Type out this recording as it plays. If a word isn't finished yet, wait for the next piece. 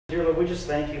Dear Lord, we just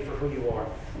thank you for who you are.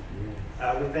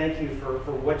 We thank you for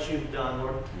what you've done,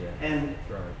 Lord. Yeah. And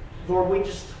Right. Lord,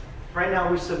 right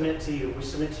now we submit to you. We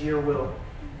submit to your will.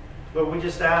 Lord, we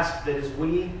just ask that as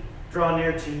we draw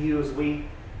near to you, as we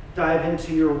dive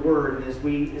into your word, and as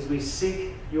we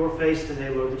seek your face today,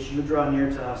 Lord, that you draw near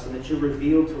to us and that you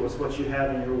reveal to us what you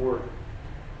have in your word.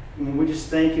 And we just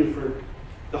thank you for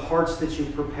the hearts that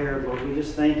you've prepared, Lord. We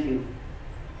just thank you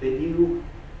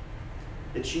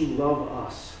that you love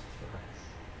us.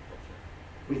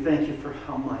 We thank you for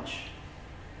how much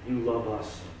you love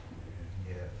us.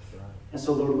 Yeah, that's right. And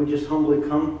so, Lord, we just humbly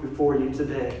come before you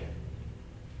today,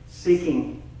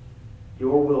 seeking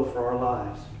your will for our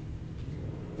lives.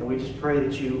 And we just pray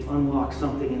that you unlock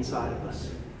something inside of us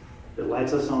that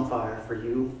lights us on fire for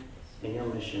you and your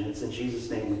mission. It's in Jesus'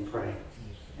 name we pray.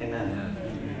 Amen.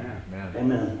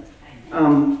 Amen.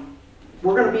 Amen.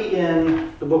 We're going to be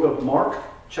in the book of Mark,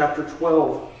 chapter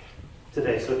 12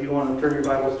 today. So if you want to turn your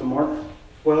Bibles to Mark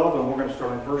 12, and we're going to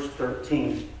start in verse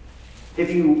 13. If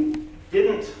you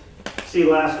didn't see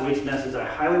last week's message, I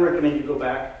highly recommend you go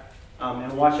back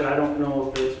and watch it. I don't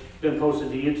know if it's been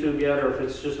posted to YouTube yet or if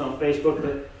it's just on Facebook,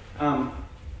 but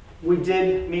we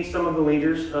did meet some of the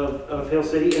leaders of Hill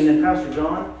City, and then Pastor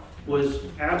John was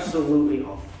absolutely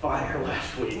on fire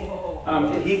last week.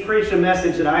 He preached a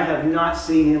message that I have not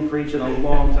seen him preach in a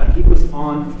long time. He was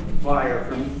on fire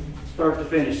from start to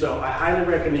finish. So I highly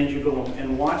recommend you go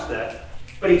and watch that.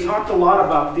 But he talked a lot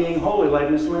about being holy,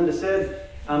 like Miss Linda said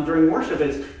during worship,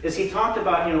 is he talked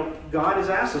about, God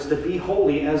has asked us to be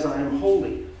holy as I am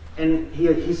holy. And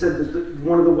he said that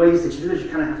one of the ways that you do is you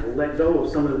kind of have to let go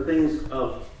of some of the things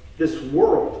of this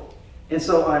world. And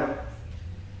so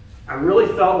I really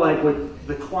felt like with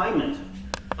the climate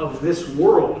of this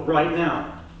world right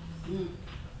now,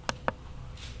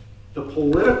 the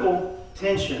political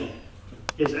tension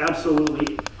is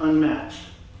absolutely unmatched.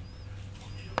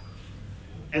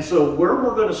 And so where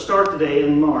we're going to start today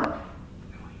in Mark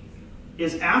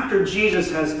is after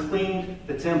Jesus has cleaned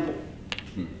the temple.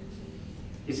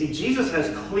 You see, Jesus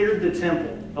has cleared the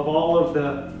temple of all of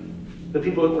the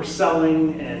people that were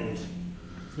selling and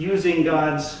using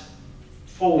God's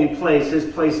holy place.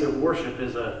 His place of worship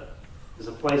is a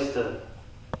place to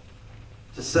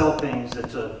sell things and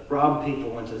to rob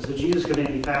people. And so Jesus could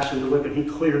maybe fashion the whip, and he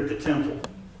cleared the temple.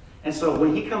 And so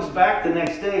when he comes back the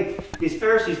next day, these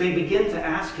Pharisees, they begin to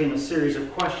ask him a series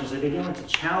of questions. They begin to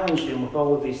challenge him with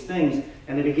all of these things,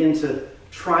 and they begin to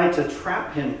try to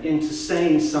trap him into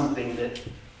saying something that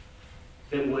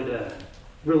would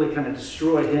really kind of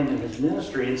destroy him and his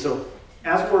ministry. And so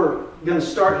as we're going to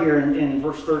start here in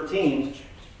verse 13,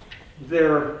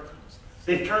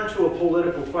 they've turned to a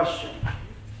political question.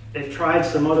 They've tried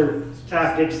some other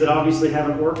tactics that obviously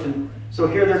haven't worked, and so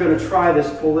here they're going to try this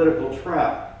political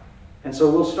trap. And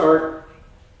so we'll start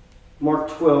Mark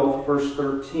 12, verse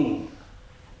 13.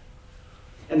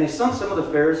 And they sent some of the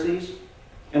Pharisees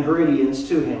and Herodians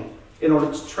to him in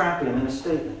order to trap him in a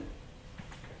statement.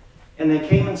 And they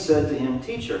came and said to him,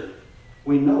 "Teacher,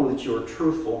 we know that you are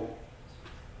truthful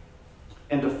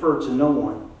and defer to no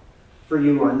one, for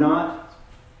you are not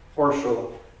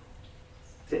partial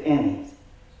to any,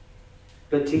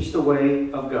 but teach the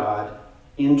way of God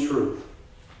in truth.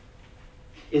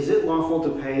 Is it lawful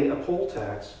to pay a poll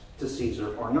tax to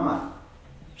Caesar or not?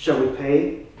 Shall we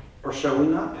pay or shall we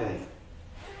not pay?"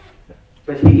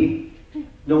 But he,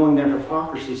 knowing their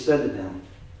hypocrisy, said to them,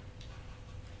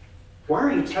 "Why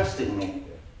are you testing me?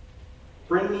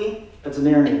 Bring me a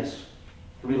denarius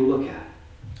for me to look at."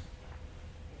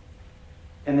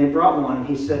 And they brought one, and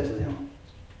he said to them,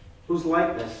 "Whose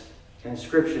likeness and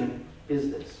inscription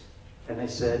is this?" And they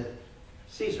said,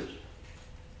 "Caesar's."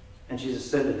 And Jesus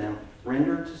said to them,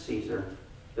 "Render to Caesar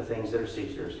the things that are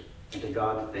Caesar's, and to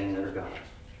God the things that are God's."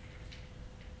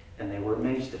 And they were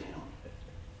amazed at him.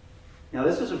 Now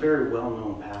this is a very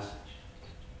well-known passage.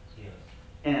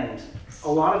 And a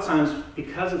lot of times,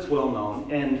 because it's well-known,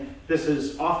 and this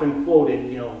is often quoted,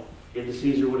 give to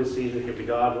Caesar what is Caesar, give to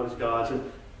God what is God's.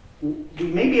 And we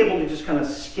may be able to just kind of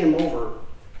skim over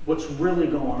what's really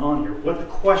going on here, what the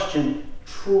question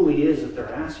truly is that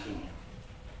they're asking him.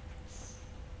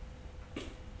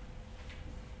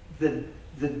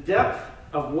 The depth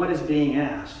of what is being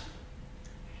asked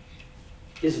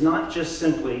is not just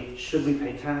simply, should we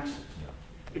pay taxes?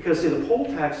 Because, see, the poll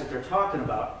tax that they're talking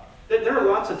about, there are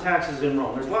lots of taxes in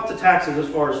Rome. There's lots of taxes as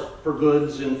far as for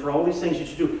goods and for all these things that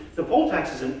you do. The poll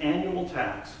tax is an annual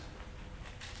tax.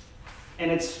 And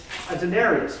it's a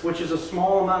denarius, which is a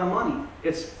small amount of money.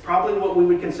 It's probably what we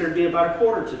would consider to be about a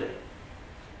quarter today.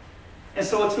 And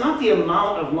so it's not the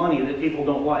amount of money that people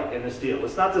don't like in this deal.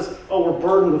 It's not this, we're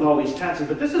burdened with all these taxes,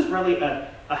 but this is really a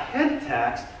head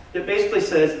tax that basically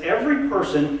says every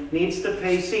person needs to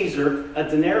pay Caesar a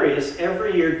denarius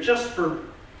every year just for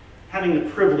having the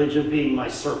privilege of being my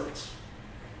servants.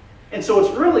 And so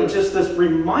it's really just this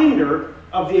reminder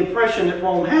of the oppression that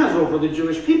Rome has over the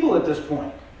Jewish people at this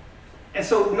point. And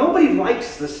so nobody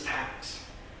likes this tax.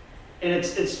 And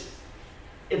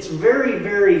it's very,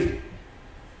 very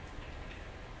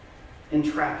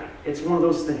entrapping. It's one of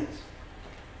those things.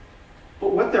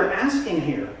 But what they're asking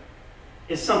here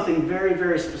is something very,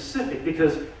 very specific.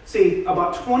 Because, see,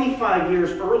 about 25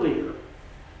 years earlier,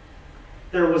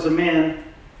 there was a man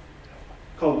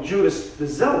called Judas the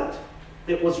Zealot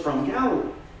that was from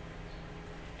Galilee.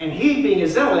 And he, being a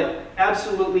zealot,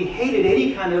 absolutely hated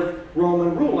any kind of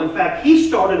Roman rule. In fact, he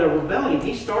started a rebellion.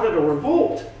 He started a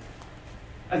revolt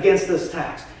against this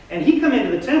tax. And he come into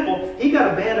the temple, he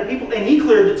got a band of people, and he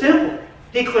cleared the temple.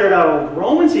 He cleared out all the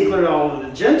Romans, he cleared out all of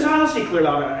the Gentiles, he cleared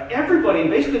out everybody, and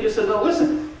basically just said, no,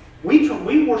 listen,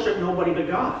 we worship nobody but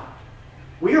God.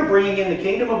 We are bringing in the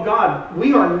kingdom of God.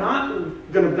 We are not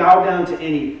going to bow down to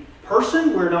any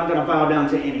person. We're not going to bow down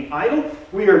to any idol.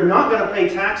 We are not going to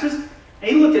pay taxes. And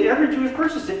he looked at every Jewish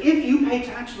person and said, if you pay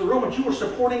tax to the Romans, you are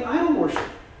supporting idol worship.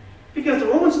 Because the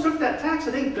Romans took that tax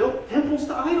and they built temples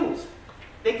to idols.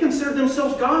 They considered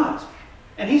themselves gods.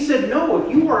 And he said, no,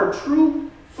 if you are a true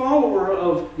follower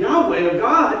of Yahweh, of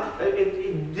God,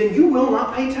 then you will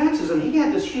not pay taxes. And he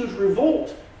had this huge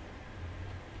revolt.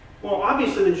 Well,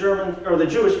 obviously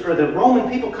the Roman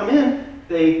people come in,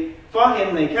 they fought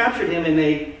him, they captured him, and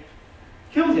they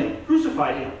killed him,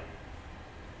 crucified him.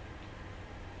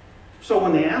 So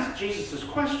when they asked Jesus this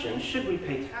question, should we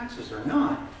pay taxes or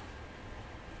not?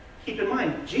 Keep in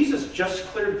mind, Jesus just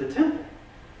cleared the temple.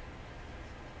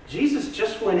 Jesus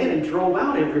just went in and drove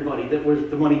out everybody that were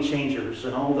the money changers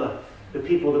and all the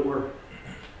people that were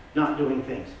not doing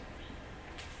things.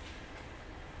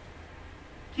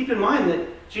 Keep in mind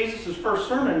that Jesus' first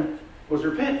sermon was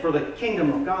repent, for the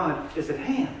kingdom of God is at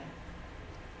hand.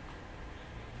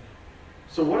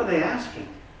 So what are they asking?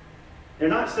 They're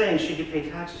not saying, should you pay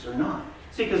taxes or not?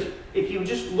 See, because if you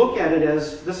just look at it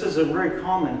as, this is a very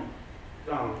common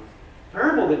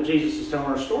parable that Jesus is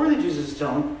telling, or a story that Jesus is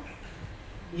telling,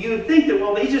 you would think that,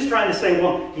 well, he's just trying to say,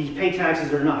 well, do you pay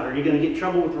taxes or not? Are you going to get in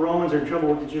trouble with the Romans or in trouble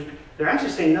with the Jews? They're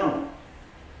actually saying, no.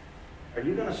 Are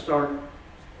you going to start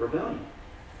rebellion?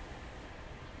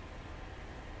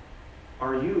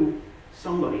 Are you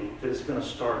somebody that is going to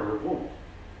start a revolt?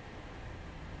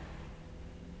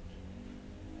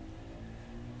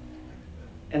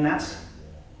 And that's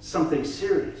something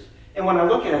serious. And when I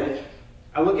look at it,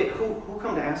 I look at who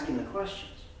come to asking the questions.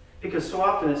 Because so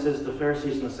often it says the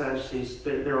Pharisees and the Sadducees,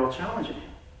 they're all challenging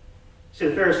him. See,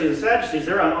 the Pharisees and the Sadducees,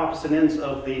 they're on opposite ends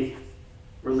of the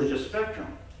religious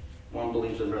spectrum. One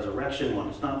believes in resurrection, one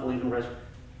does not believe in resurrection.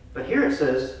 But here it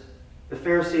says the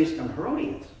Pharisees and the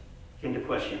Herodians came to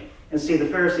question him. And see, the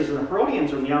Pharisees and the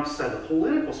Herodians are on the opposite side of the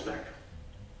political spectrum.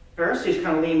 Pharisees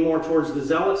kind of lean more towards the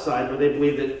zealot side, where they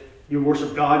believe that you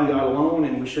worship God and God alone,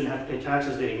 and we shouldn't have to pay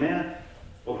taxes to any man.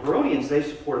 Well, the Herodians, they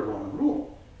supported Roman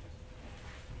rule.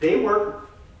 They were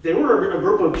a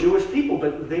group of Jewish people,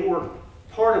 but they were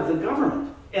part of the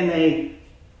government. And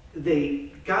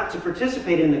they got to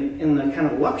participate in the kind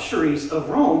of luxuries of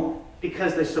Rome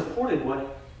because they supported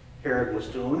what Herod was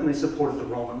doing, and they supported the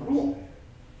Roman rule.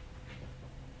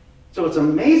 So it's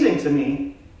amazing to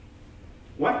me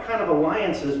what kind of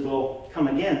alliances will come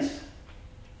against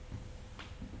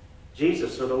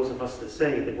Jesus, or those of us that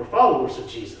say that we're followers of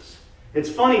Jesus. It's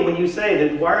funny when you say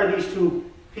that, why are these two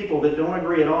people that don't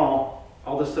agree at all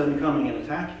of a sudden coming and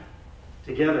attacking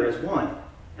together as one? And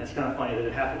it's kind of funny that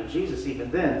it happened to Jesus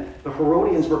even then. The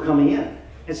Herodians were coming in.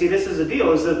 And see, this is the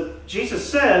deal, is that Jesus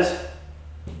says,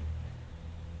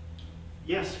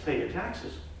 yes, pay your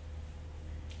taxes.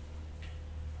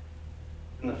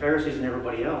 And the Pharisees and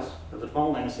everybody else, as a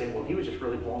fallen man, say, well, he was just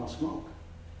really blowing smoke.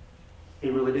 He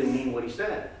really didn't mean what he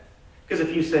said. Because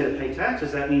if you say to pay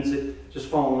taxes, that means that just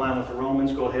fall in line with the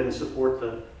Romans, go ahead and support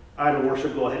the idol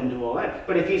worship, go ahead and do all that.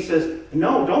 But if he says,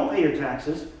 no, don't pay your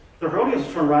taxes, the Herodians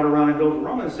will turn right around and go to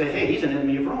Rome and say, hey, he's an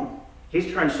enemy of Rome. He's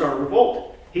trying to start a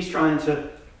revolt. He's trying to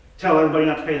tell everybody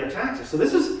not to pay their taxes. So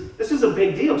this is a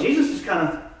big deal. Jesus is kind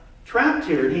of trapped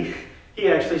here. And he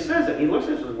actually says it. He looks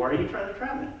at us and says, why are you trying to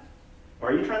trap me? Why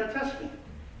are you trying to test me?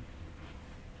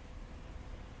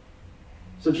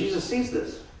 So Jesus sees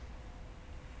this.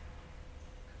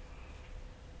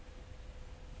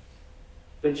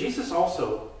 But Jesus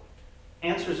also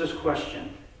answers this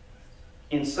question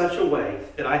in such a way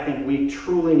that I think we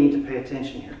truly need to pay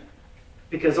attention here.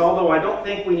 Because although I don't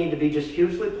think we need to be just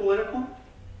hugely political,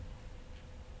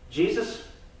 Jesus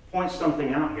points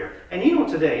something out here. And you know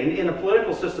today, in a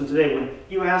political system today, when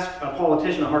you ask a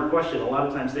politician a hard question, a lot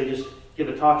of times they just give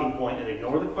a talking point and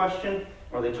ignore the question,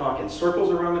 or they talk in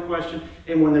circles around the question.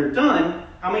 And when they're done,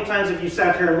 how many times have you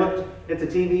sat here and looked at the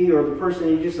TV or the person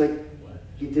and you're just like,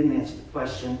 you didn't answer the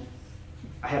question.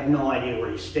 I have no idea where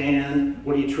you stand.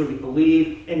 What do you truly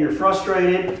believe? And you're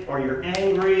frustrated, or you're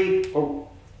angry, or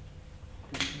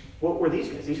what were these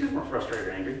guys? These guys weren't frustrated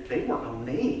or angry. They were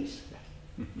amazed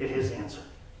at his answer.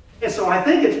 And so I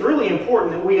think it's really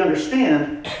important that we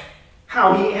understand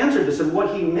how he answered this and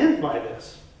what he meant by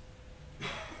this.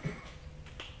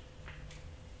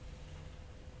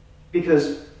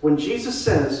 Because when Jesus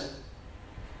says,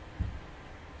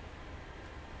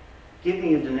 give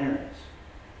me a denarius,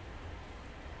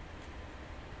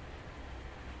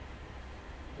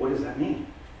 what does that mean?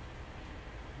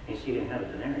 He didn't have a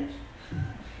denarius.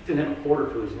 He didn't have a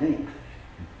quarter to his name.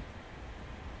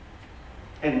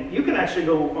 And you can actually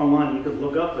go online, you could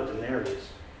look up a denarius.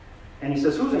 And he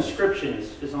says, whose inscription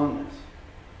is on this?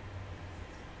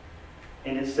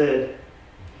 And it said,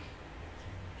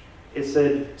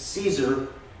 Caesar,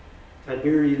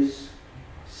 Tiberius,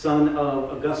 son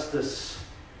of Augustus.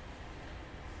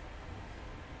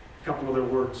 A couple other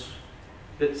words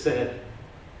that said,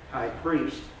 high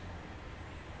priest.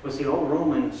 But see, all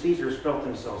Roman Caesars felt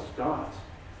themselves gods.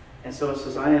 And so it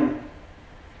says,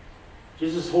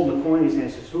 Jesus is holding the coin in his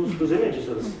hand. He says, whose image is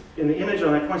this? And the image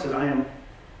on that coin says, I am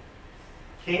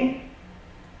king,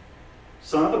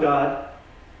 son of a god,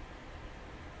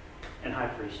 and high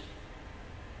priest.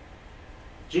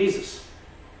 Jesus.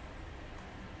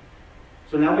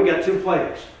 So now we got two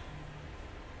players.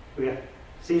 We got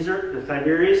Caesar, the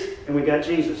Tiberius, and we got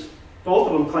Jesus.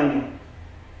 Both of them claiming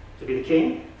to be the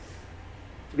king,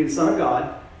 to be the Son of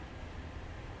God,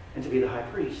 and to be the high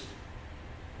priest.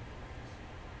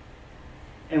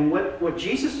 And what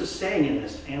Jesus is saying in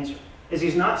this answer is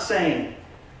he's not saying,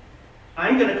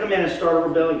 I'm going to come in and start a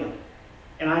rebellion,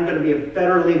 and I'm going to be a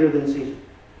better leader than Caesar.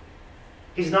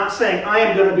 He's not saying, I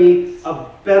am going to be a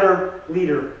better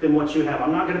leader than what you have.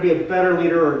 I'm not going to be a better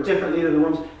leader or a different leader than the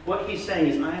Romans. What he's saying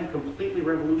is, I am completely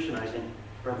revolutionizing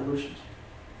revolutions.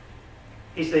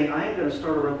 He's saying, I am going to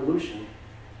start a revolution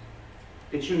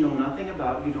that you know nothing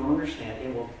about, you don't understand,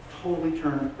 and will totally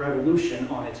turn revolution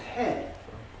on its head.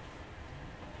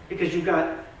 Because you've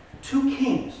got two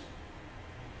kings.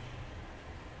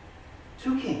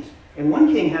 Two kings. And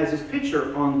one king has his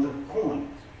picture on the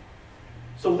coins.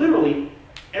 So literally,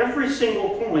 every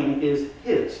single coin is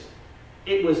his.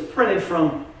 It was printed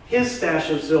from his stash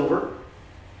of silver.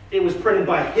 It was printed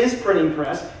by his printing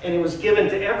press, and it was given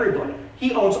to everybody.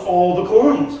 He owns all the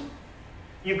coins.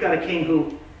 You've got a king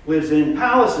who lives in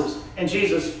palaces, and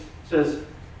Jesus says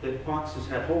that foxes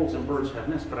have holes and birds have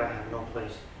nests, but I have no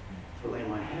place to lay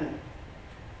my head.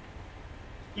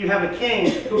 You have a king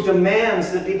who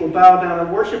demands that people bow down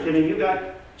and worship him, and you've got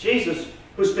Jesus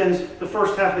who spends the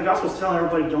first half of the Gospels telling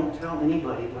everybody, don't tell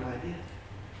anybody what I did.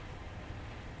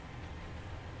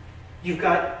 You've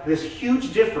got this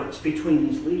huge difference between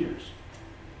these leaders.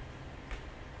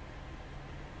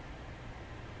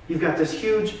 You've got this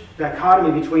huge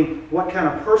dichotomy between what kind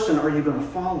of person are you going to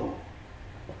follow.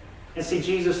 And see,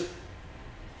 Jesus,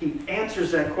 he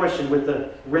answers that question with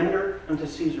the render unto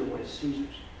Caesar what is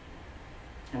Caesar's,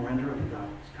 and render unto God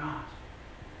what is God's.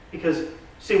 Because,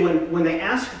 see, when they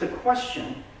ask the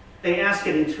question, they ask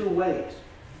it in two ways.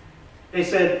 They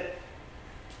said,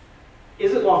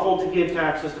 is it lawful to give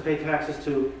taxes, to pay taxes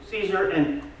to Caesar,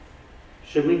 and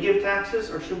should we give taxes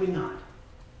or should we not?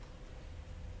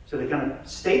 So they kind of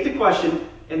state the question,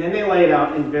 and then they lay it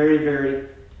out in very, very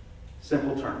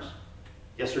simple terms.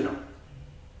 Yes or no?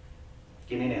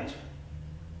 Give me an answer.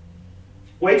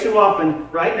 Way too often,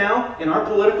 right now, in our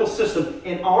political system,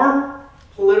 in our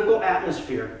political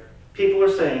atmosphere, people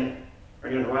are saying, are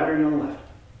you on the right or are you on the left?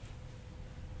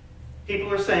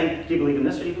 People are saying, do you believe in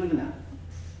this or do you believe in that?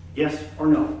 Yes or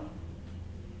no?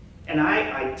 And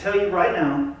I tell you right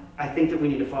now, I think that we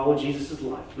need to follow Jesus'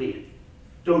 lead.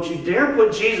 Don't you dare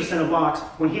put Jesus in a box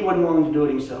when he wasn't willing to do it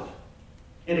himself.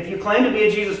 And if you claim to be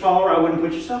a Jesus follower, I wouldn't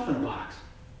put yourself in a box.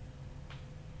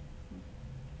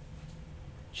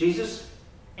 Jesus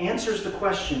answers the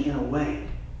question in a way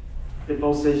that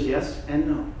both says yes and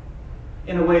no.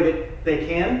 In a way that they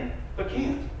can, but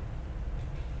can't.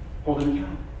 Hold him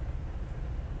accountable.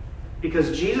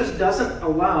 Because Jesus doesn't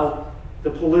allow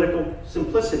the political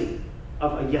simplicity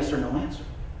of a yes or no answer.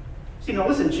 See, now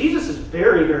listen, Jesus is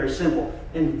very, very simple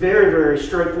and very, very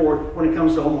straightforward when it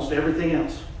comes to almost everything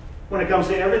else. When it comes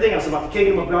to everything else about the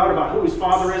kingdom of God, about who his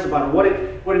Father is, about what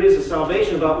it is of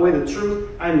salvation, about the way, the truth.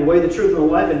 I am the way, the truth, and the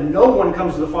life, and no one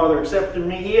comes to the Father except through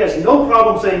me. He has no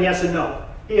problem saying yes and no.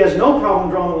 He has no problem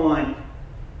drawing the line.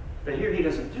 But here he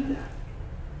doesn't do that.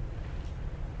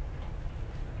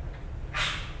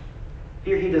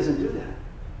 Here he doesn't do that.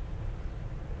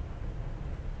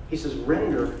 He says,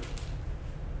 render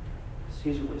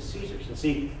Caesar what is Caesar's. And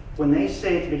see, when they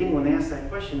say at the beginning, when they ask that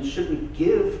question, should we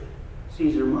give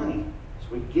Caesar money?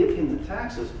 So we give him the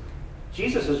taxes.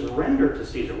 Jesus says render to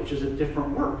Caesar, which is a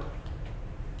different word.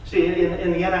 See,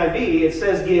 in the NIV, it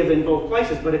says give in both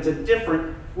places, but it's a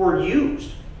different word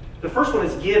used. The first one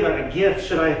is give a gift.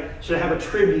 Should I have a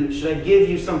tribute? Should I give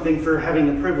you something for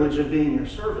having the privilege of being your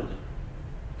servant?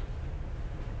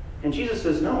 And Jesus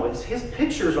says, no, it's his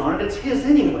pictures on it. It's his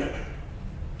anyway.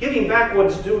 Give him back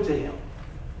what's due to him.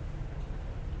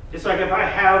 It's like if I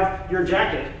have your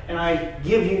jacket and I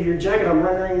give you your jacket, I'm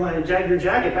rendering your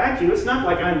jacket back to you. It's not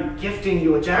like I'm gifting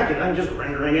you a jacket. I'm just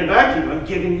rendering it back to you. I'm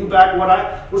giving you back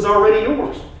what was already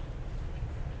yours.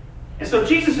 And so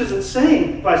Jesus isn't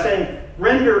saying, by saying,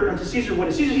 render unto Caesar what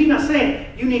is Caesar, he's not saying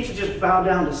you need to just bow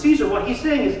down to Caesar. What he's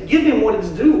saying is give him what is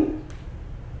due.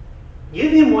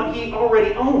 Give him what he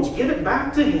already owns. Give it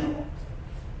back to him.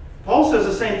 Paul says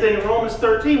the same thing in Romans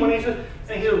 13 when he says,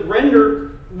 render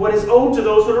what is owed to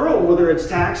those that are owed, whether it's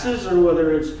taxes or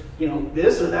whether it's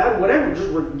this or that, whatever,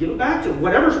 just give it back to him.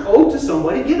 Whatever's owed to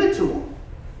somebody, give it to him.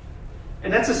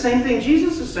 And that's the same thing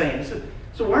Jesus is saying.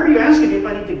 So why are you asking me if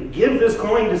I need to give this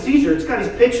coin to Caesar? It's got his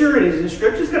picture and his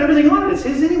inscription, it's got everything on it. It's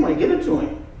his anyway. Give it to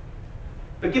him.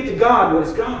 But give to God what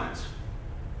is God's.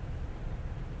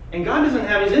 And God doesn't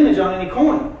have his image on any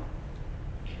coin.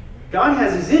 God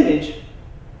has his image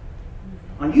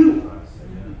on you.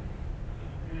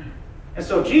 And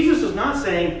so Jesus is not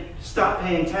saying, stop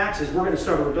paying taxes, we're going to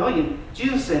start a rebellion.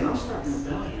 Jesus is saying, I'm starting a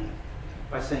rebellion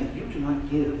by saying, you do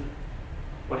not give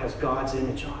what has God's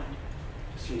image on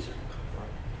it to Caesar.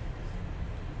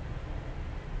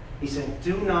 He's saying,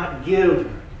 do not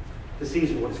give to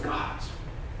Caesar what is God's.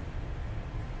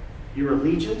 Your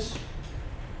allegiance,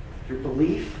 your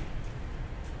belief,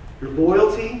 your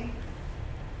loyalty,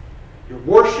 your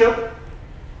worship,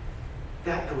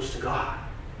 that goes to God.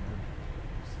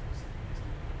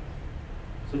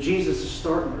 So Jesus is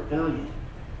starting a rebellion.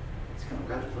 It's going to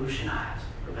revolutionize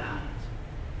rebellions.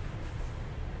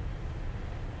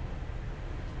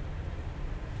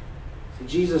 See,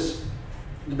 Jesus,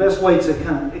 the best way to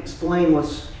kind of explain what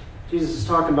Jesus is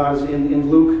talking about is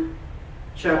in Luke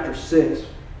chapter 6.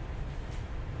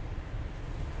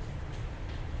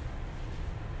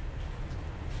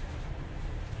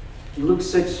 In Luke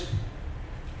 6,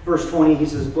 verse 20, he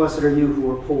says, blessed are you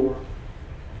who are poor.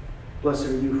 Blessed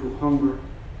are you who hunger.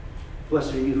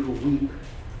 Blessed are you who weep.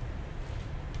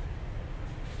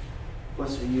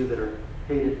 Blessed are you that are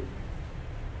hated.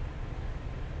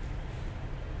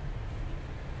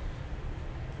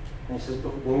 And he says,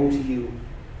 but woe to you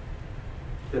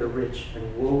that are rich,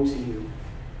 and woe to you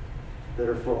that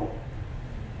are full.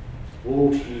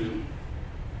 Woe to you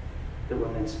that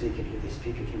when men speak of you, they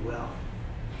speak of you well.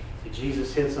 See,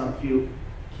 Jesus hits on a few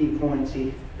key points.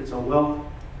 He hits on wealth.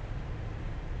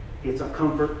 He hits on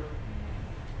comfort.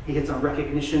 He hits on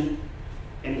recognition.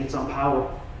 And he hits on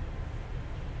power.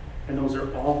 And those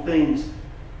are all things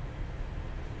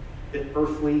that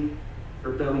earthly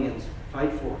rebellions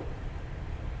fight for.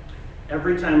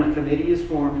 Every time a committee is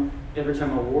formed, every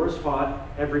time a war is fought,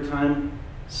 every time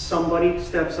somebody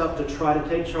steps up to try to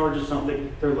take charge of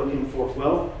something, they're looking for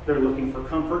wealth, they're looking for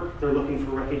comfort, they're looking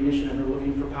for recognition, and they're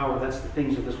looking for power. That's the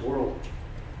things of this world.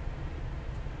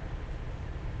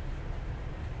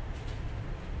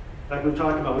 Like we've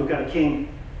talked about, we've got a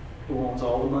king who owns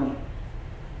all the money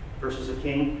versus a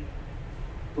king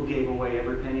who gave away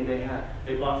every penny they had.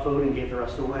 They bought food and gave the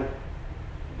rest away.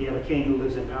 You have a king who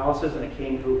lives in palaces and a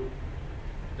king who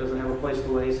doesn't have a place to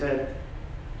lay his head.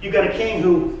 You've got a king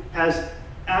who has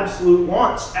absolute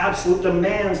wants, absolute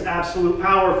demands, absolute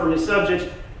power from his subjects.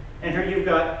 And here you've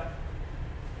got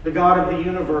the God of the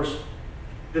universe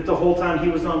that the whole time he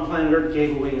was on planet Earth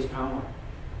gave away his power.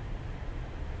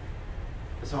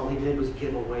 That's all he did was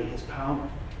give away his power.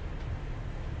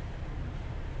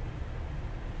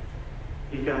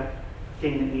 You've got a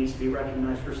king that needs to be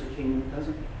recognized versus a king that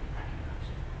doesn't recognize.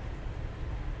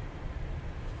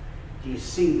 Do you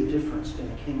see the difference in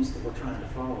the kings that we're trying to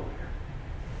follow here?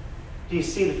 Do you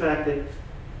see the fact that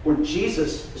when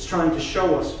Jesus is trying to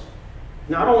show us,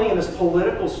 not only in this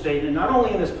political statement, not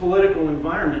only in this political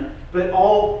environment, but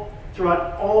all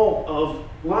throughout all of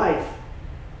life,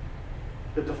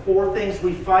 that the four things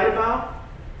we fight about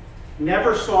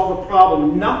never solve a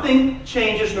problem. Nothing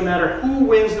changes no matter who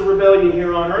wins the rebellion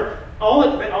here on earth. All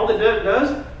it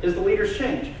does is the leaders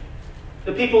change.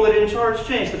 The people that are in charge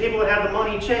change. The people that have the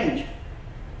money change.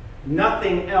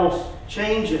 Nothing else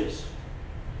changes.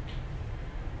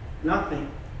 Nothing.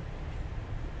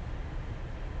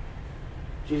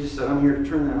 Jesus said, I'm here to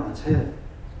turn that on its head.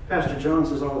 Pastor John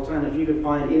says all the time, if you could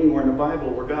find anywhere in the Bible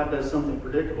where God does something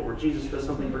predictable, where Jesus does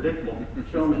something predictable,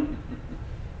 show me.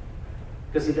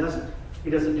 Because he doesn't. He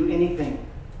doesn't do anything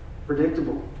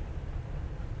predictable.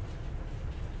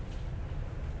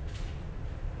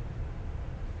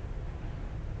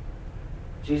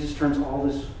 Jesus turns all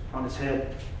this on its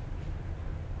head.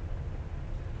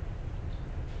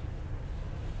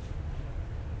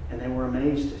 And they were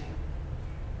amazed at him.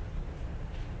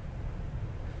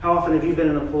 How often have you been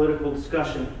in a political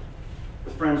discussion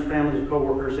with friends, families, or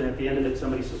coworkers, and at the end of it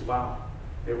somebody says, wow,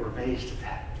 they were amazed at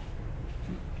that?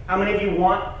 How many of you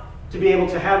want to be able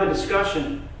to have a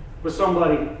discussion with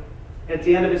somebody, at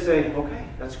the end of it say, okay,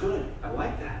 that's good, I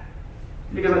like that?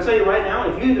 Because I tell you right now,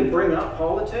 if you even bring up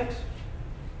politics,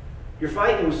 you're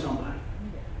fighting with somebody.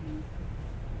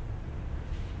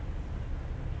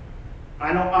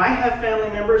 I know I have family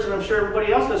members, and I'm sure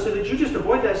everybody else does, so that you just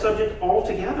avoid that subject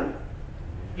altogether.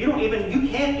 You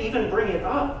can't even bring it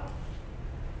up.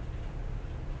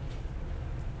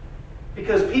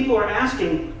 Because people are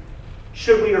asking,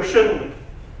 should we or shouldn't we?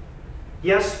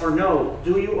 Yes or no?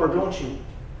 Do you or don't you?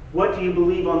 What do you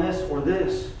believe on this or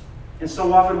this? And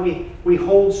so often we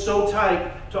hold so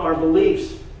tight to our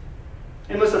beliefs.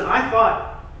 And listen, I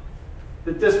thought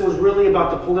that this was really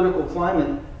about the political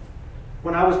climate.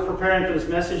 When I was preparing for this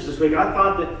message this week, I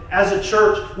thought that as a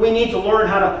church, we need to learn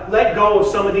how to let go of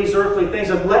some of these earthly things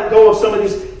and let go of some of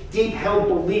these deep-held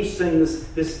beliefs and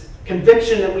this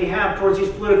conviction that we have towards these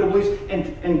political beliefs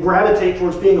and gravitate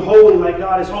towards being holy like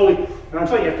God is holy. And I'm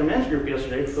telling you, after men's group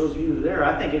yesterday, for those of you who were there,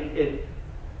 I think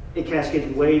it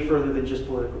cascades way further than just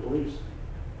political beliefs.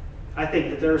 I think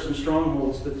that there are some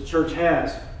strongholds that the church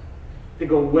has that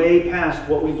go way past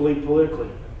what we believe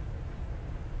politically.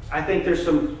 I think there's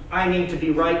some I need to be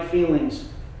right feelings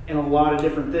in a lot of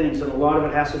different things, and a lot of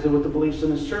it has to do with the beliefs in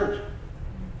this church.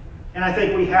 And I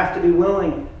think we have to be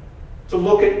willing to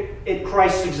look at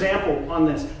Christ's example on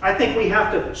this. I think we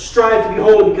have to strive to be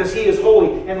holy because he is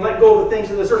holy and let go of the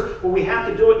things of this earth, but we have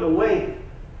to do it in a way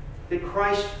that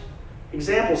Christ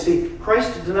example. See,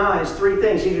 Christ denies three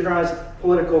things. He denies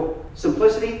political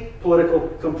simplicity, political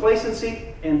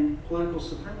complacency, and political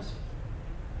supremacy.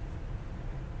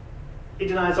 He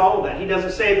denies all of that. He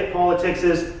doesn't say that politics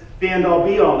is the end-all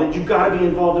be-all, that you've got to be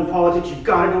involved in politics, you've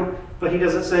got to go, but he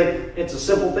doesn't say it's a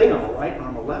simple thing, I'm a right or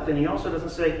I'm a left, and he also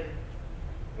doesn't say,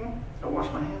 I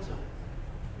wash my hands of it.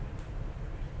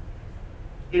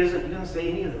 He doesn't say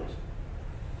any of those.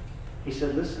 He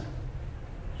said, listen,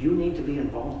 you need to be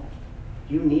involved.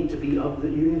 You need to be you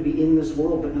need to be in this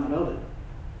world, but not of it.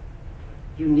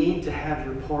 You need to have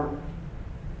your part.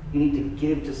 You need to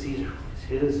give to Caesar what is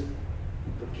his,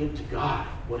 but give to God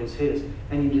what is his.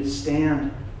 And you need to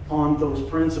stand on those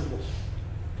principles.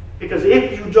 Because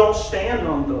if you don't stand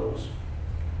on those,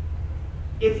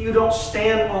 if you don't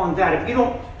stand on that, if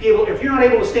you're not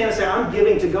able to stand and say, I'm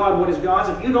giving to God what is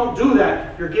God's, if you don't do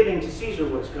that, you're giving to Caesar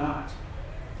what is God's.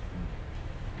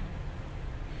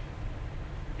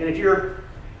 And if you're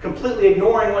completely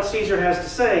ignoring what Caesar has to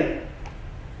say,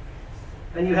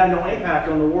 then you have no impact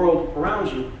on the world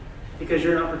around you because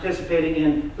you're not participating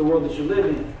in the world that you live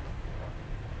in.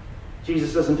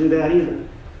 Jesus doesn't do that either.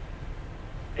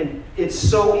 And it's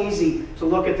so easy to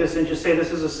look at this and just say,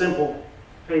 this is a simple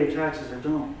pay your taxes or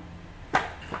don't.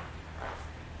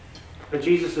 But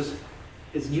Jesus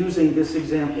is using this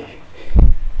example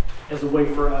as a way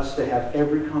for us to have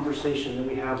every conversation that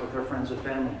we have with our friends and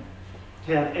family.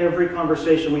 To have every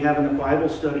conversation we have in the Bible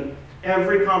study.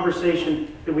 Every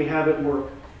conversation that we have at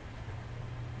work.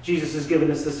 Jesus has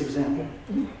given us this example.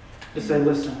 To say,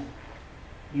 listen,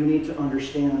 you need to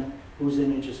understand whose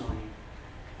image is on you.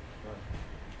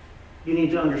 You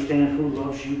need to understand who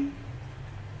loves you.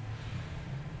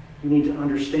 You need to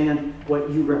understand what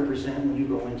you represent when you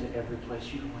go into every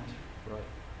place you go into. Right.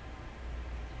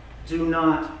 Do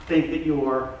not think that you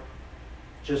are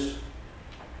just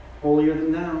holier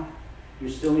than thou. You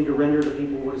still need to render to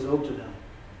people what is owed to them.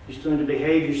 You still need to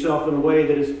behave yourself in a way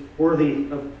that is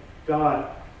worthy of God.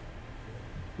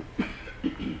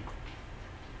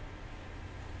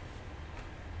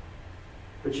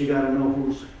 But you got to know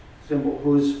whose symbol,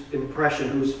 whose impression,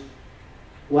 whose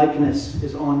likeness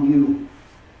is on you.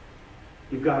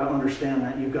 You've got to understand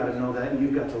that. You've got to know that. And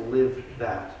you've got to live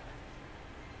that.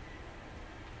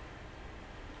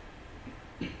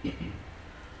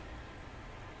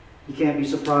 You can't be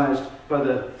surprised by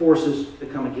the forces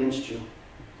that come against you.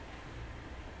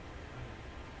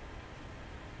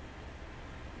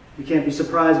 You can't be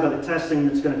surprised by the testing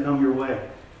that's going to come your way.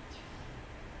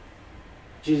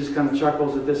 Jesus kind of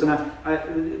chuckles at this.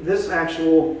 And this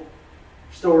actual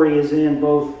story is in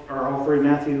both, or all three,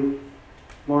 Matthew,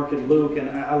 Mark, and Luke, and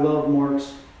I love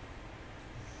Mark's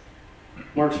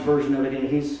version of it. And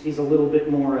he's a little bit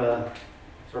more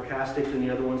sarcastic than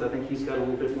the other ones. I think he's got a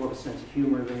little bit more of a sense of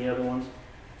humor than the other ones.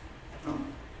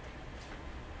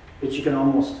 But you can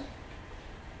almost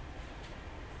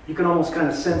kind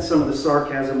of sense some of the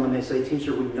sarcasm when they say,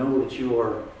 "Teacher, we know that you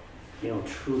are,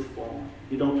 truthful.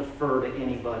 You don't defer to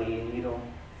anybody, and you don't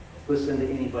listen to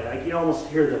anybody." I can almost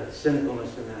hear the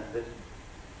cynicalness in that. That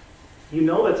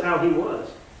that's how he was,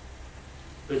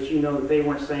 but that they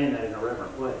weren't saying that in a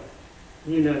reverent way.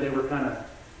 They were kind of,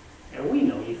 we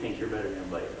know you think you're better than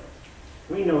anybody else.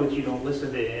 We know that you don't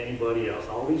listen to anybody else.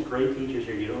 All these great teachers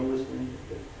here, you don't listen to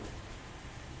anybody.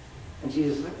 And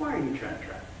Jesus is like, why are you trying to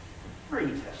trap? Why are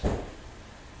you testing?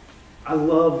 I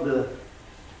love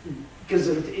because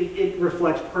it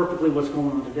reflects perfectly what's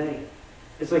going on today.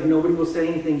 It's like nobody will say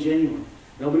anything genuine.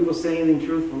 Nobody will say anything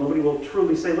truthful. Nobody will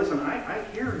truly say, listen, I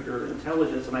hear your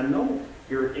intelligence and I know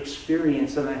your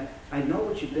experience and I know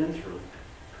what you've been through.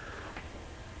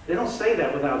 They don't say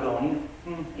that without going,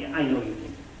 yeah, I know you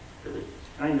think really.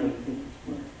 I know you think.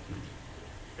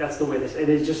 That's the way they say it.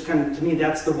 It's just kind of, to me,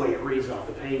 that's the way it reads off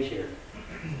the page here.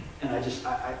 And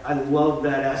I love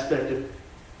that aspect of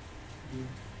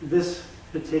this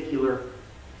particular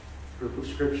group of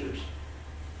scriptures.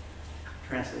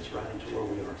 Translates right into where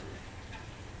we are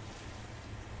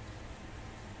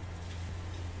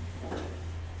today.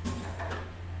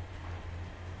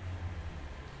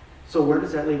 So where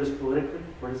does that leave us politically?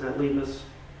 Where does that leave us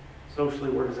socially?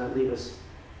 Where does that leave us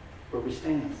where we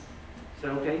stand? So,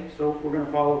 okay, so if we're going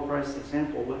to follow Christ's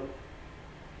example,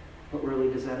 what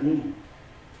really does that mean?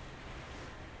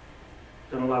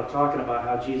 Done a lot of talking about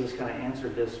how Jesus kind of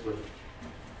answered this with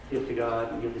give to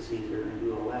God and give to Caesar and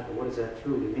do all that, but what does that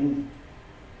truly mean?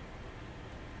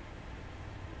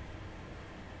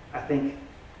 I think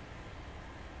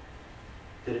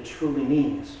that it truly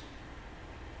means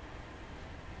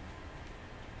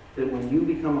that when you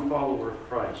become a follower of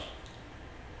Christ,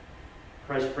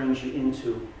 Christ brings you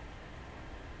into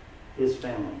his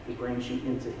family. He brings you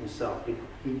into himself.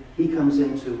 He comes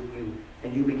into you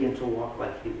and you begin to walk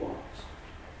like he walks.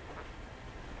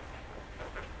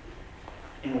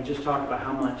 And we just talked about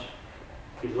how much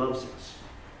he loves us.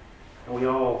 And we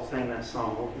all sang that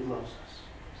song, oh, he loves us.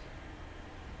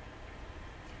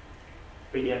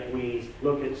 But yet we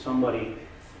look at somebody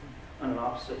on an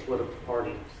opposite political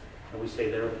party and we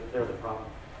say they're the problem.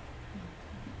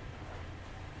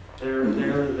 They're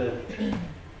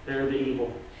the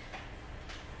evil.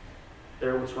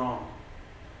 They're what's wrong.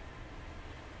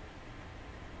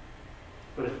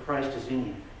 But if Christ is in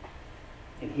you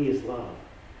and he is love,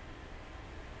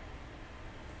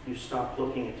 you stop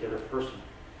looking at the other person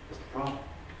as the problem.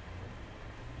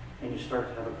 And you start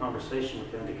to have a conversation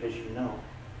with them because you know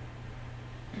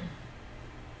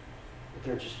that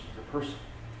they're just another person.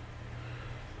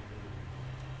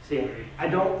 See, I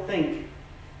don't think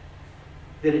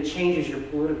that it changes your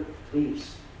political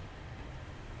beliefs.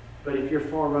 But if you're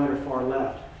far right or far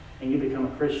left and you become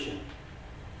a Christian,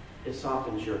 it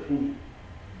softens your opinion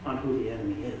on who the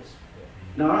enemy is.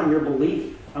 Not on your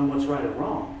belief on what's right or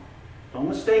wrong. Don't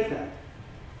mistake that.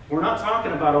 We're not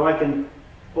talking about, I can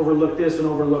overlook this and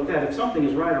overlook that. If something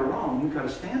is right or wrong, you've got to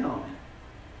stand on it.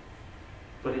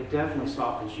 But it definitely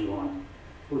softens you on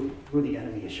who the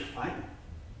enemy is you're fighting.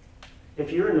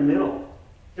 If you're in the middle,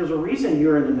 there's a reason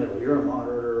you're in the middle. You're a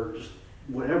moderate or just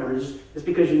whatever. It's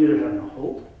because you either have no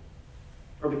hope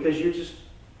or because you're just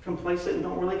complacent and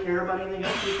don't really care about anything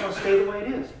else. You're just going to stay the way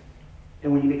it is.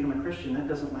 And when you become a Christian, that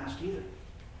doesn't last either.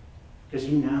 Because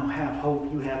you now have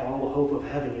hope. You have all the hope of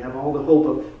heaven. You have all the hope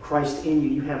of Christ in you.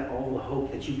 You have all the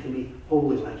hope that you can be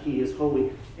holy like he is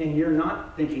holy. And you're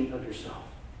not thinking of yourself.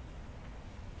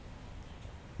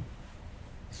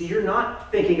 See, you're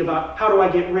not thinking about how do I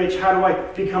get rich? How do I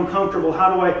become comfortable?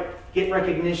 How do I get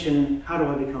recognition? And how do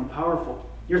I become powerful?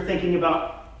 You're thinking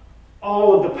about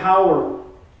all of the power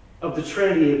of the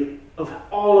Trinity, of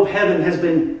all of heaven has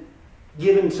been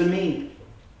given to me.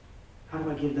 How do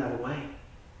I give that away?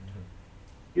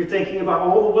 You're thinking about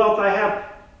all the wealth I have.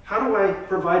 How do I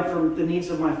provide for the needs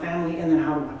of my family? And then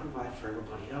how do I provide for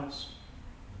everybody else?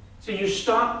 So you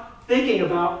stop thinking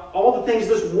about all the things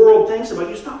this world thinks about.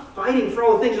 You stop fighting for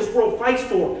all the things this world fights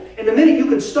for. And the minute you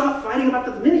can stop fighting about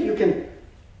that, the minute you can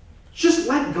just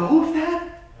let go of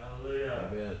that, hallelujah,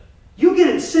 amen, you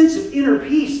get a sense of inner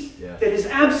peace yes, that is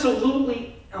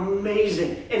absolutely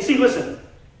amazing. And see, listen,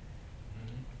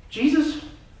 Jesus,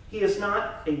 he is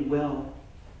not a well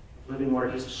of living water.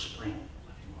 He's a spring of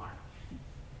living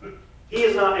water. He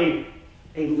is not a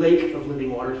a lake of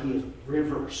living water. He is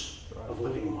rivers of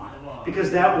living water.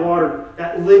 Because that water,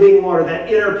 that living water,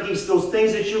 that inner peace, those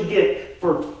things that you get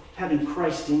for having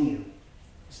Christ in you,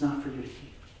 it's not for you to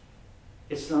keep.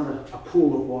 It's not a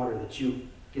pool of water that you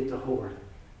get to hoard.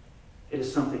 It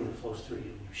is something that flows through you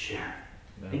and you share.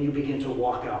 Amen. And you begin to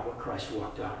walk out what Christ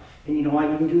walked out. And you know why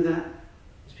you can do that?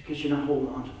 It's because you're not holding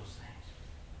on to those things.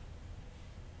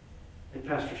 Like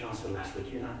Pastor John said last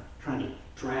week, you're not trying to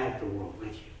drag the world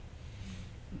with you.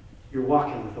 You're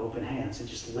walking with open hands and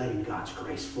just letting God's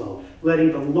grace flow.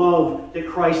 Letting the love that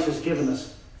Christ has given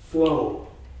us flow.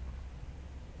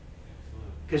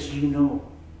 Because you know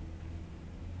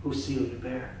whose seal you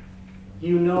bear.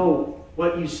 You know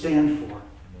what you stand for.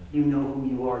 You know who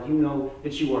you are. You know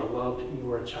that you are loved and you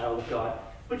are a child of God.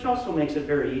 Which also makes it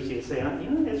very easy to say, you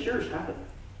know, it's yours, have it.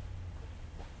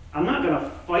 I'm not going to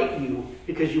fight you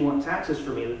because you want taxes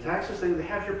for me. The taxes, they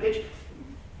have your paycheck.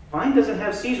 Mine doesn't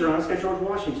have Caesar on it. It's got George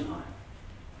Washington on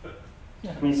it.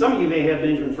 I mean, some of you may have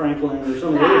Benjamin Franklin or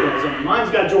some of the other guys on it.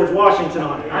 Mine's got George Washington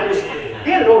on it. I just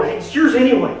hand it over. It's yours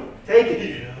anyway. Take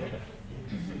it.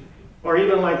 Or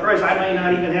even like Christ, I may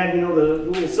not even have, you know, the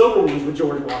little silver ones with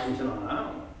George Washington on it. I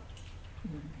don't know.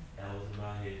 That was in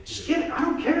my head. Just get it. I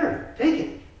don't care. Take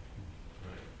it.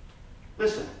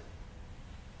 Listen.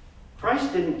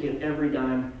 Christ didn't give every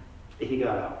dime that he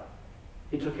got out.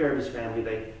 He took care of his family.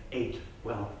 They ate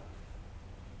well.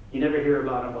 You never hear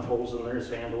about them with holes in their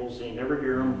sandals. You never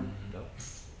hear them.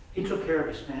 He took care of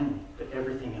his family, but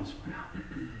everything else went out.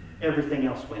 Everything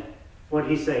else went. What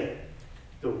did he say?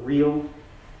 The real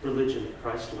religion that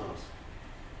Christ loves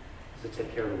is to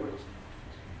take care of the world.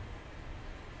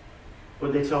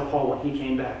 What did they tell Paul when he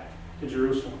came back to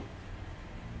Jerusalem?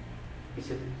 He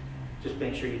said, just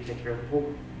make sure you take care of the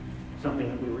poor.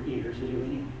 Something that we were eager to do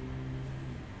anyway.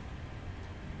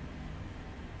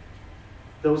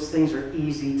 Those things are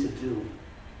easy to do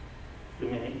the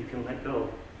minute you can let go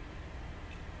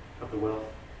of the wealth,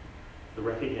 the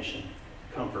recognition,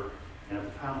 comfort, and of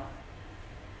the power.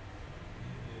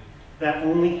 That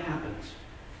only happens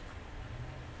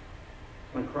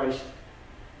when Christ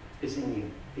is in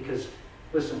you. Because,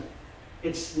 listen,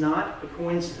 it's not a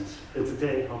coincidence that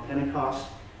today, on Pentecost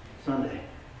Sunday,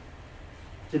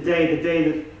 today, the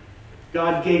day that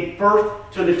God gave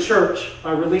birth to the church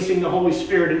by releasing the Holy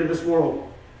Spirit into this world,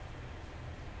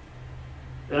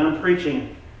 that I'm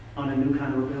preaching on a new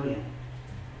kind of rebellion,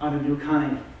 on a new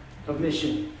kind of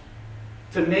mission,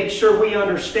 to make sure we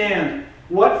understand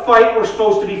what fight we're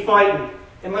supposed to be fighting.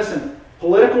 And listen,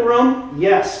 political realm,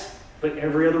 yes, but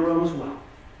every other realm as well.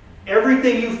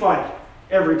 Everything you fight,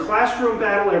 every classroom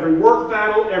battle, every work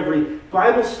battle, every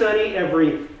Bible study,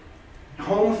 every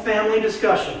home family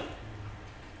discussion,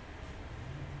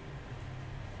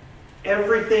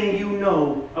 everything you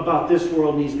know about this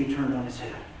world needs to be turned on its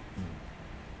head.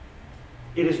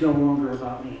 It is no longer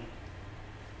about me.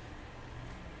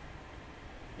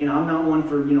 You know, I'm not one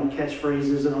for,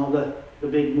 catchphrases and all the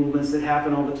big movements that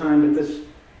happen all the time, but this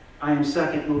I am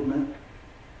second movement.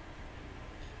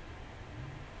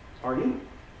 Are you?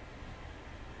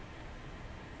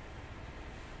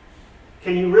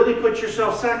 Can you really put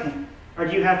yourself second? Or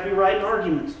do you have to be right in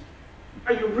arguments?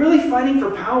 Are you really fighting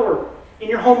for power in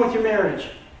your home with your marriage?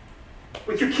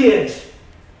 With your kids?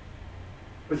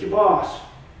 With your boss?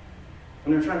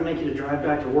 When they're trying to make you to drive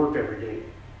back to work every day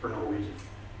for no reason?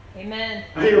 Amen.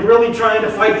 Are you really trying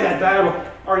to fight that battle?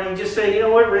 Or do you just say, you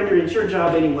know what, Render, it's your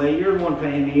job anyway. You're the one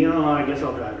paying me. I guess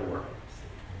I'll drive to work.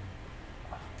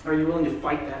 Are you willing to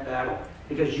fight that battle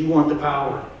because you want the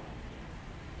power?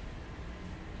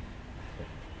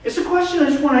 It's a question I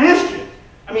just want to ask you.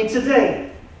 I mean,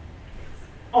 today,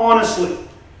 honestly,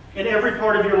 in every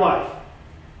part of your life,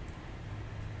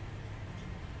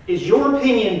 is your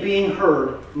opinion being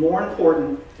heard more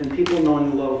important than people knowing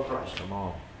the love of Christ? Come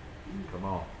on. Come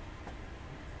on.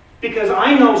 Because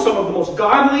I know some of the most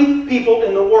godly people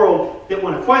in the world that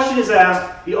when a question is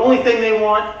asked, the only thing they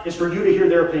want is for you to hear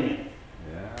their opinion.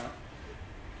 Yeah.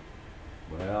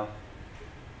 Well.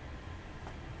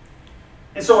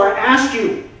 And so I ask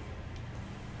you,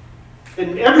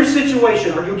 in every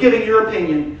situation, are you giving your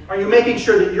opinion? Are you making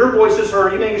sure that your voice is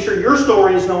heard? Are you making sure your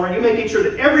story is known? Are you making sure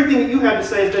that everything that you have to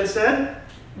say has been said?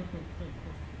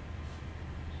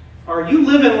 Are you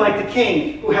living like the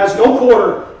king who has no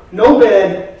quarter, no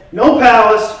bed, no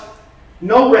palace,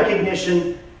 no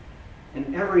recognition,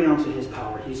 and every ounce of his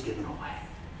power he's given away?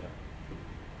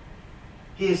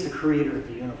 He is the creator of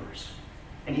the universe,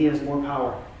 and he has more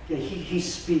power. Yeah, he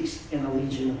speaks in a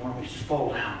legion of armies just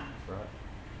fall down. Right.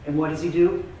 And what does he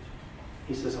do?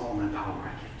 He says, all my power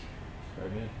I give to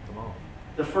you. Amen. Come on.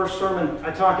 The first sermon I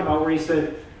talked about where he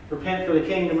said, Repent, for the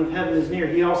kingdom of heaven is near.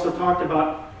 He also talked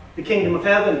about the kingdom of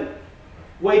heaven.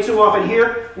 Way too often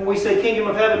here, when we say kingdom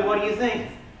of heaven, what do you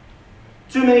think?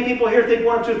 Too many people here think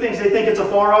one of two things. They think it's a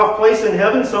far-off place in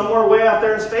heaven, somewhere way out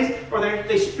there in space, or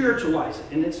they spiritualize it,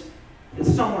 and it's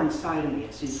somewhere inside of me.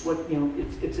 It's what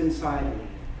it's inside of me.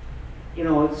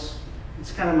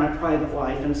 It's kind of my private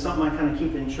life, and it's something I kind of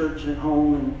keep in church and at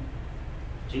home. And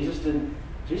Jesus didn't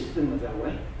live that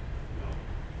way.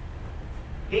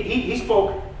 He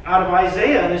spoke out of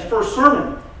Isaiah in his first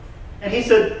sermon, and he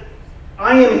said,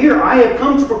 "I am here. I have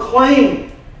come to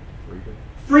proclaim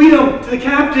freedom to the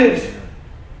captives,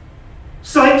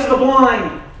 sight to the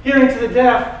blind, hearing to the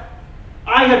deaf.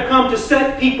 I have come to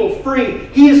set people free."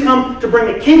 He has come to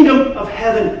bring the kingdom of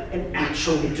heaven and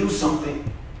actually do something.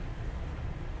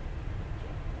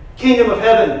 Kingdom of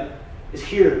heaven is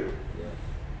here.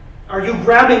 Are you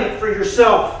grabbing it for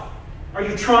yourself? Are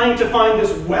you trying to find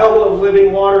this well of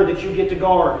living water that you get to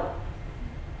guard?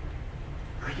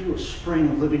 Are you a spring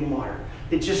of living water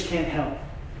that just can't help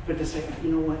but to say,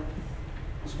 you know what?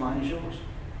 What's mine is yours.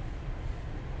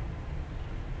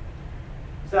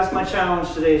 So that's my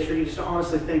challenge today, is for you just to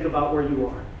honestly think about where you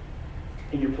are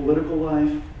in your political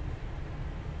life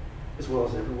as well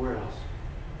as everywhere else.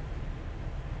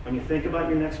 When you think about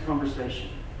your next conversation,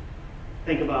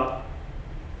 think about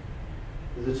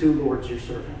the two lords you're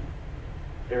serving.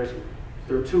 There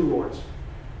are two lords.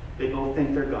 They both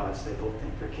think they're gods. They both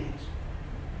think they're kings.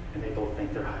 And they both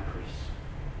think they're high priests.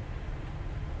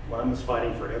 One is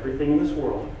fighting for everything in this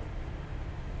world,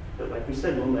 but like we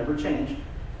said, will never change.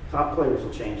 Top players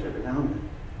will change every now and then,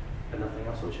 but nothing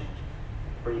else will change.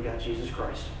 Or you got Jesus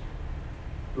Christ,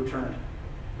 who turned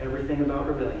everything about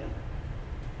rebellion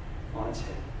on its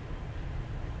head.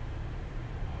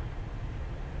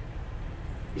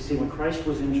 You see, when Christ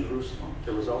was in Jerusalem,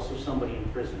 there was also somebody in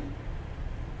prison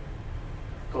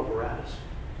called Barabbas.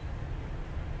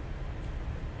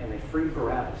 And they freed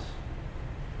Barabbas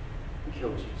and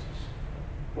killed Jesus.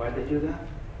 Why'd they do that?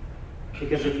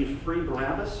 Because if you free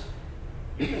Barabbas,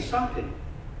 you can stop him.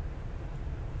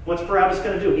 What's Barabbas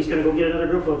going to do? He's going to go get another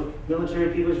group of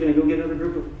military people. He's going to go get another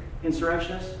group of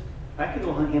insurrectionists. I could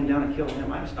go hunt him down and kill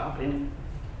him. I can stop him.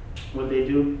 What did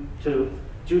they do to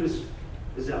Judas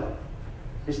the Zealot?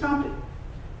 They stopped it.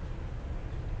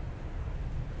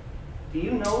 Do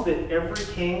you know that every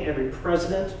king, every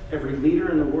president, every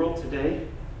leader in the world today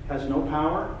has no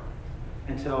power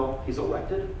until he's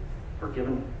elected or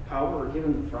given power or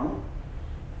given the throne?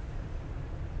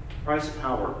 Christ's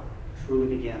power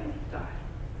truly began when he died.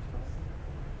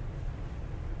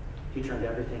 He turned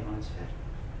everything on its head.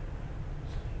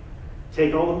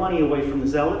 Take all the money away from the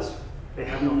zealots, they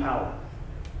have no power.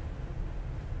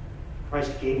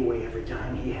 Christ gave away every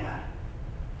dime he had.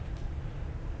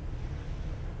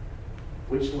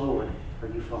 Which Lord are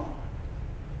you following?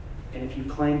 And if you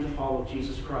claim to follow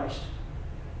Jesus Christ,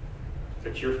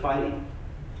 that you're fighting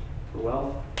for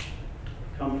wealth,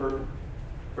 comfort,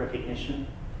 recognition,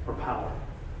 or power,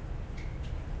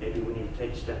 maybe we need to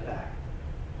take a step back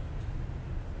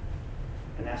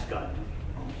and ask God,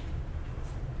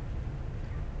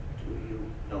 do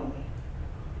you know me?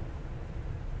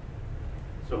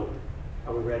 So,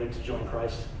 are we ready to join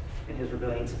Christ in his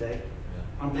rebellion today?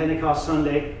 Yeah. On Pentecost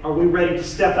Sunday, are we ready to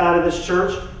step out of this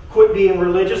church? Quit being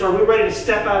religious? Are we ready to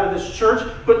step out of this church?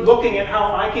 Quit looking at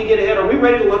how I can get ahead? Are we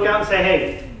ready to look out and say,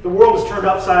 hey, the world is turned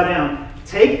upside down.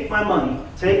 Take my money,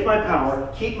 take my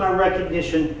power, keep my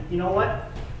recognition. You know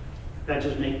what? That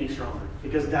just makes me stronger.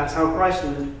 Because that's how Christ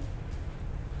lived.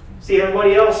 See,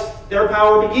 everybody else, their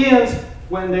power begins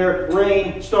when their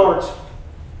reign starts.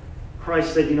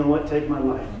 Christ said, you know what? Take my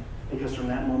life. Because from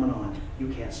that moment on, you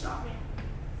can't stop me.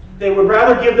 They would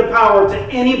rather give the power to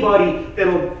anybody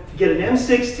that'll get an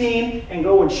M16 and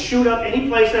go and shoot up any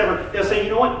place ever. They'll say, you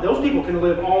know what? Those people can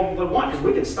live all they want because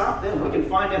we can stop them. We can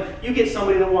find them. You get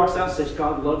somebody that walks out and says,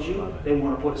 God loves you. They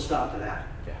want to put a stop to that.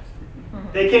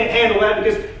 They can't handle that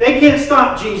because they can't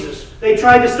stop Jesus. They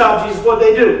tried to stop Jesus. What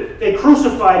did they do? They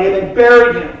crucified him and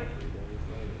buried him.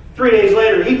 3 days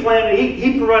later, he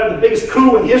provided the biggest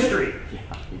coup in history.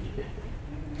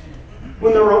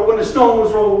 When the stone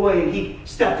was rolled away and he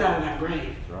stepped out of that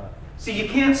grave. Right. See, you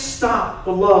can't stop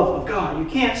the love of God. You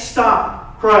can't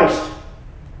stop Christ.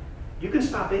 You can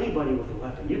stop anybody with a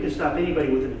weapon. You can stop anybody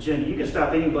with an agenda. You can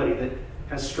stop anybody that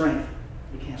has strength.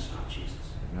 You can't stop Jesus.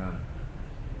 No.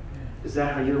 Is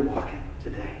that how you're walking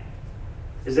today?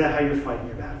 Is that how you're fighting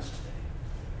your battles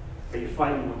today? Are you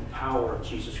fighting with the power of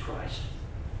Jesus Christ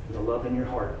and the love in your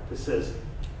heart that says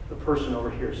the person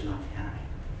over here is not the enemy?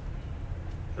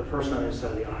 The person on the other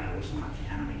side of the aisle is not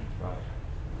the enemy. Right.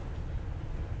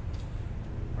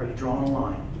 Are you drawing a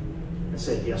line and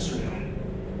say yes or no?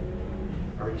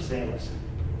 Or are you saying, listen,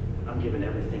 I'm giving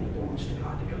everything that belongs to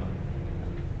God to God.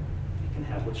 You can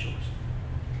have what's yours.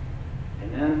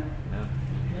 Amen?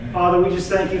 Amen. Father, we just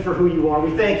thank you for who you are.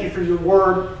 We thank you for your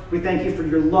word. We thank you for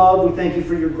your love. We thank you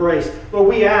for your grace. Lord,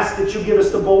 we ask that you give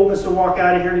us the boldness to walk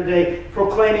out of here today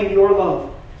proclaiming your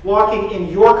love, walking in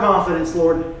your confidence,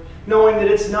 Lord, knowing that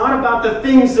it's not about the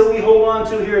things that we hold on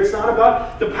to here. It's not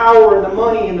about the power and the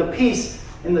money and the peace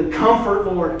and the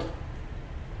comfort, Lord,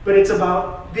 but it's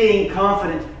about being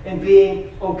confident and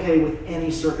being okay with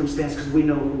any circumstance because we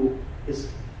know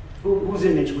whose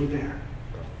image we bear.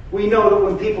 We know that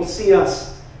when people see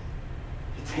us,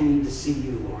 they need to see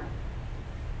you, Lord.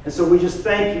 And so we just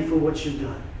thank you for what you've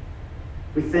done.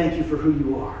 We thank you for who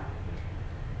you are.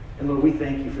 And Lord, we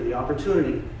thank you for the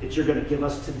opportunity that you're going to give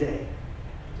us today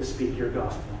to speak your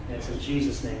gospel. And it's in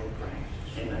Jesus' name we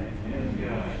pray. Amen.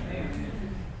 Amen.